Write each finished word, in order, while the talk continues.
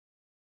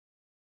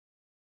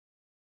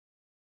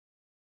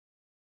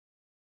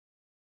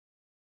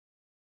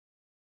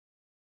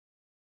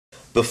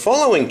The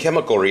following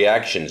chemical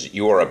reactions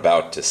you are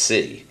about to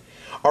see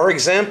are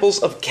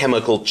examples of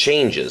chemical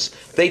changes.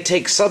 They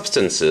take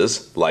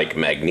substances, like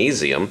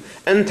magnesium,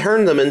 and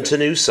turn them into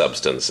new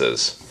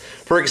substances.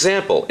 For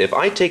example, if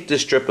I take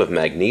this strip of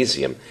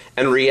magnesium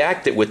and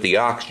react it with the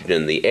oxygen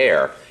in the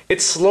air,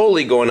 it's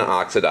slowly going to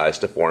oxidize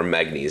to form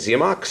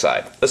magnesium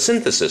oxide, a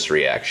synthesis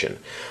reaction.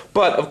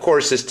 But of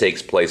course this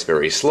takes place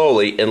very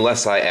slowly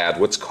unless I add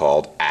what's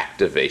called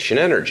activation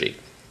energy,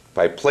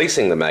 by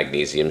placing the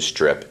magnesium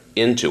strip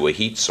into a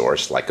heat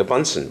source like a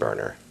Bunsen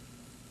burner.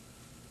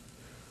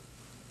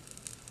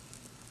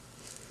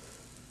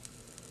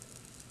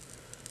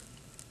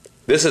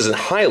 This is a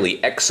highly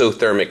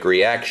exothermic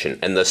reaction,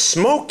 and the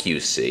smoke you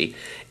see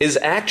is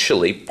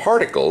actually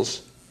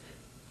particles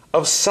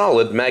of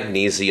solid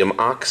magnesium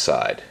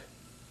oxide.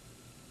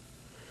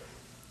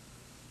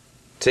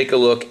 Take a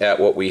look at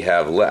what we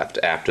have left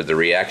after the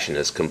reaction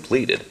is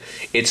completed.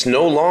 It's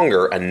no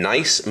longer a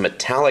nice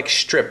metallic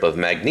strip of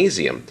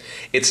magnesium.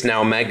 It's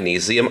now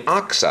magnesium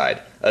oxide,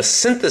 a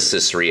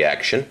synthesis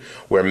reaction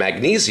where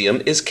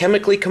magnesium is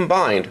chemically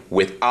combined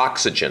with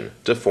oxygen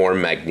to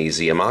form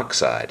magnesium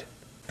oxide.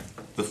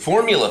 The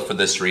formula for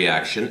this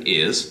reaction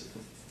is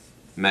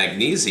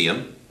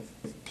magnesium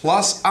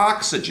plus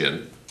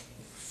oxygen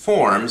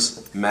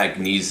forms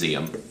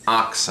magnesium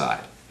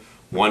oxide.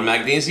 One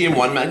magnesium,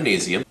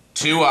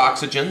 two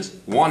oxygens,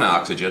 one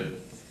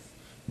oxygen,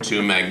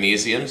 two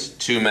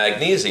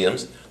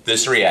magnesiums.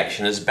 This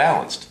reaction is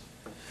balanced.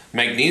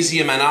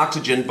 Magnesium and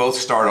oxygen both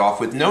start off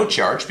with no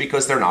charge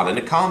because they're not in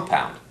a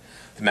compound.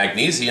 The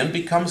magnesium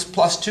becomes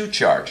 +2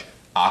 charge,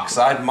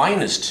 oxide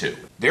 -2.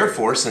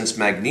 Therefore, since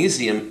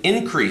magnesium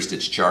increased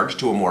its charge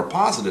to a more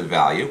positive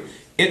value,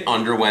 it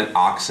underwent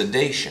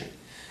oxidation.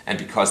 And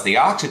because the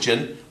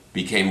oxygen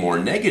became more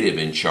negative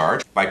in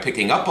charge by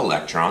picking up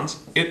electrons,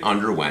 it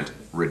underwent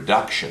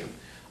reduction.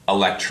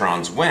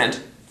 Electrons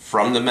went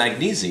from the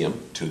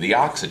magnesium to the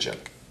oxygen.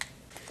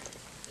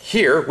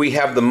 Here we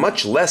have the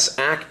much less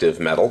active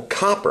metal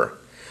copper.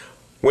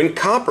 When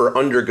copper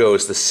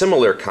undergoes the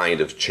similar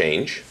kind of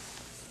change,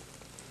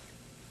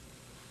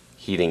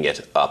 heating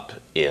it up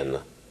in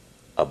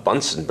a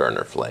Bunsen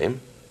burner flame,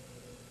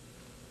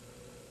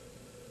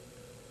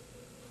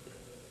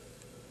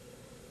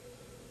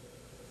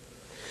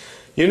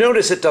 you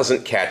notice it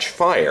doesn't catch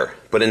fire,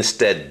 but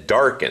instead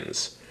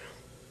darkens.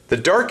 The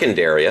darkened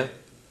area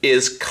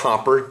is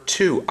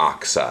copper-2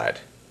 oxide.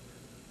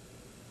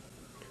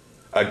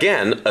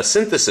 Again, a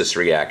synthesis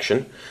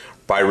reaction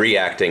by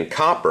reacting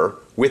copper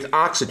with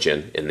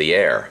oxygen in the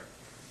air.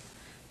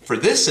 For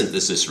this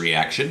synthesis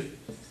reaction,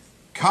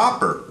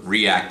 copper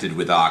reacted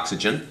with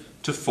oxygen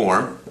to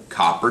form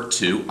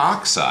copper-2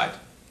 oxide.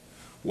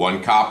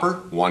 One copper,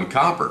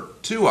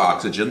 two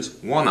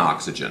oxygens, one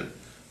oxygen.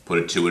 Put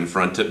a 2 in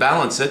front to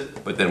balance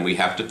it, but then we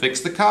have to fix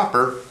the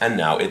copper, and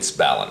now it's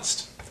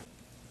balanced.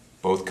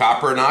 Both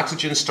copper and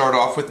oxygen start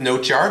off with no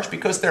charge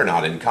because they're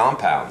not in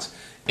compounds.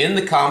 In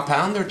the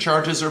compound, their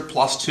charges are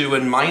 +2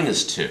 and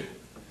 -2.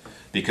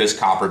 Because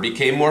copper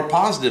became more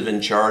positive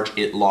in charge,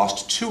 it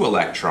lost 2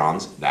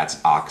 electrons, that's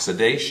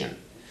oxidation.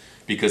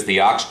 Because the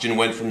oxygen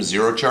went from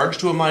 0 charge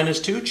to a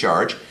 -2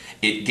 charge,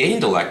 it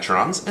gained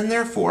electrons and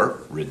therefore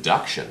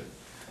reduction.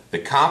 The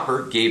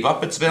copper gave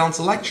up its valence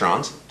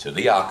electrons to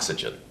the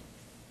oxygen.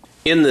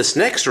 In this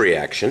next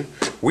reaction,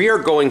 we are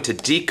going to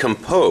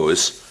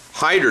decompose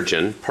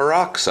hydrogen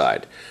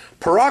peroxide.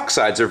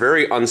 Peroxides are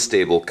very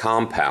unstable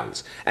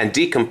compounds and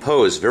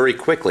decompose very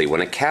quickly when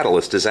a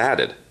catalyst is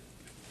added.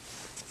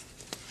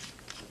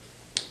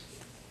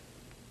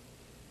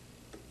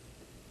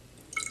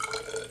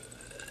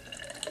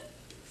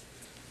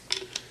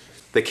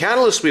 The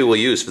catalyst we will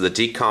use for the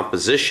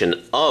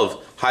decomposition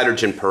of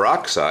hydrogen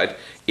peroxide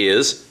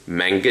is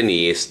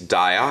manganese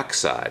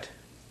dioxide.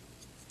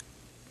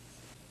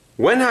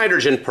 When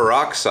hydrogen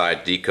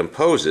peroxide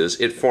decomposes,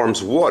 it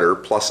forms water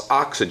plus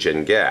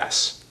oxygen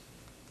gas.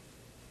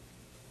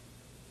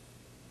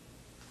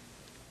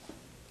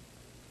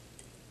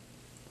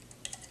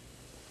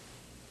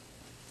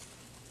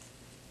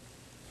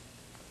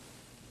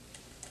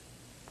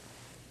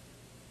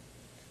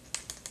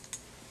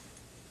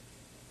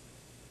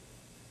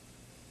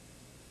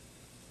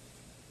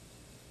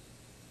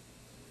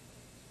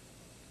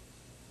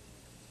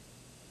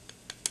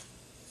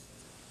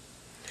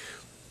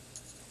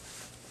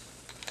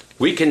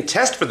 We can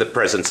test for the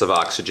presence of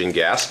oxygen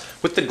gas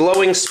with the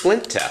glowing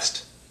splint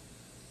test.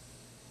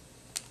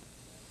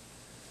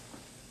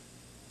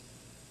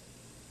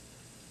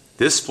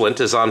 This splint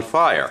is on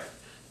fire.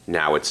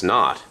 Now it's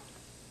not.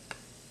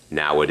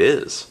 Now it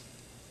is.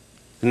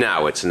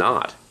 Now it's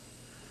not.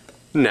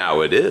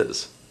 Now it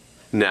is.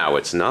 Now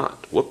it's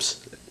not. Whoops.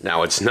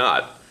 Now it's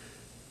not.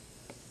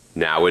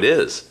 Now it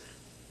is.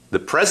 The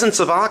presence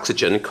of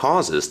oxygen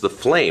causes the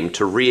flame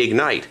to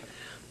reignite.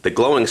 The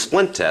glowing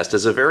splint test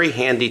is a very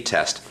handy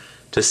test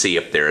to see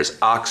if there is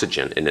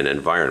oxygen in an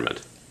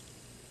environment.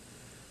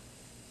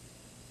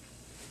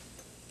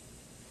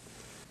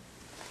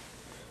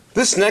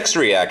 This next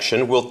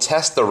reaction will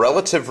test the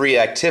relative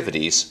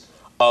reactivities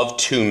of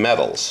two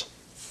metals.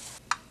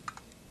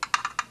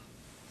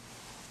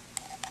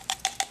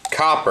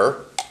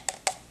 copper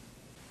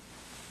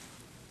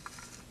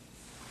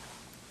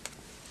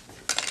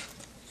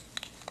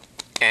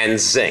and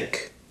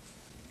zinc.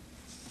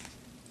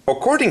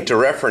 According to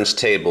reference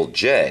table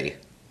J,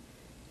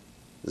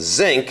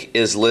 zinc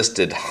is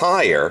listed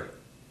higher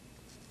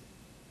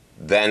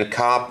than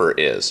copper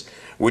is,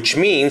 which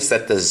means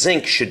that the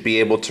zinc should be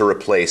able to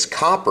replace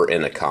copper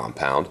in a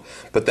compound,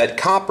 but that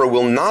copper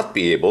will not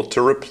be able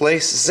to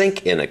replace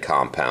zinc in a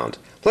compound.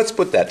 Let's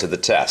put that to the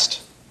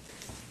test.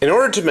 In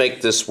order to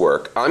make this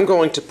work, I'm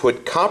going to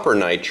put copper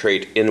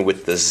nitrate in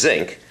with the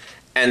zinc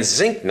and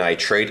zinc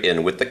nitrate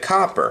in with the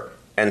copper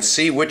and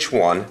see which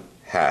one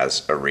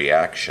has a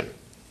reaction.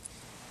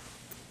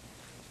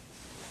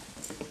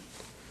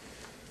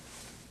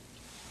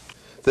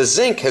 The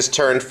zinc has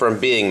turned from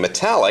being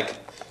metallic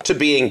to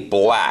being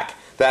black.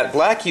 That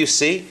black you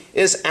see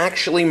is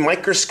actually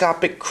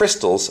microscopic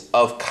crystals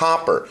of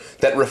copper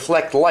that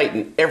reflect light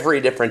in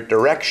every different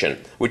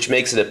direction, which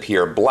makes it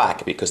appear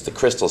black because the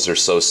crystals are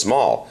so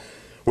small,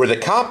 where the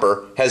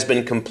copper has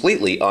been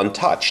completely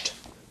untouched.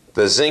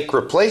 The zinc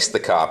replaced the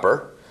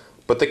copper,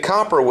 but the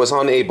copper was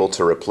unable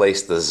to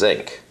replace the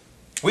zinc.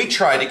 We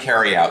tried to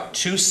carry out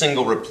two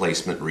single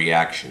replacement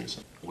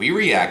reactions. We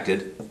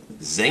reacted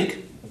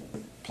zinc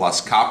plus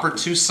copper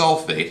 2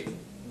 sulfate,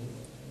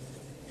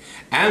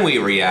 and we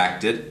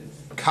reacted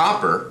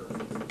copper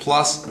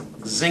plus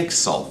zinc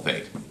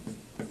sulfate.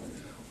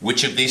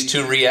 Which of these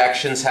two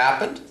reactions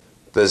happened?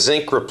 The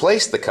zinc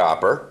replaced the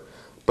copper,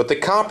 but the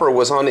copper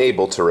was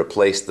unable to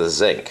replace the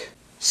zinc.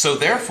 So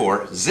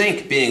therefore,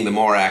 zinc, being the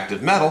more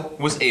active metal,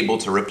 was able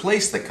to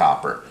replace the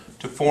copper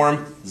to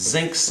form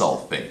zinc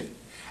sulfate.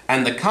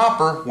 And the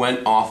copper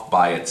went off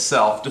by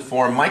itself to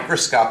form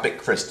microscopic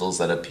crystals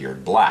that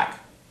appeared black.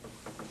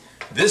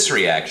 This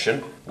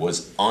reaction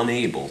was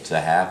unable to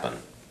happen.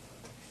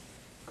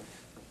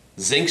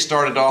 Zinc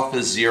started off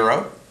as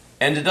 0,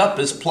 ended up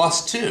as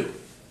 +2.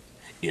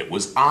 It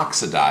was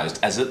oxidized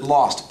as it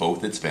lost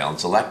both its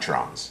valence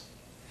electrons.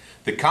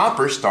 The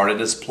copper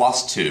started as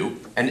 +2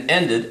 and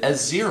ended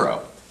as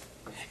 0.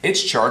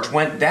 Its charge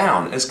went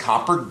down as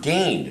copper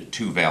gained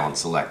 2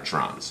 valence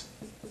electrons.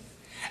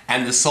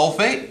 And the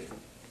sulfate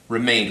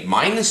remained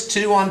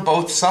 -2 on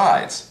both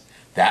sides.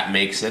 That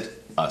makes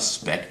it a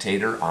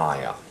spectator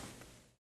ion.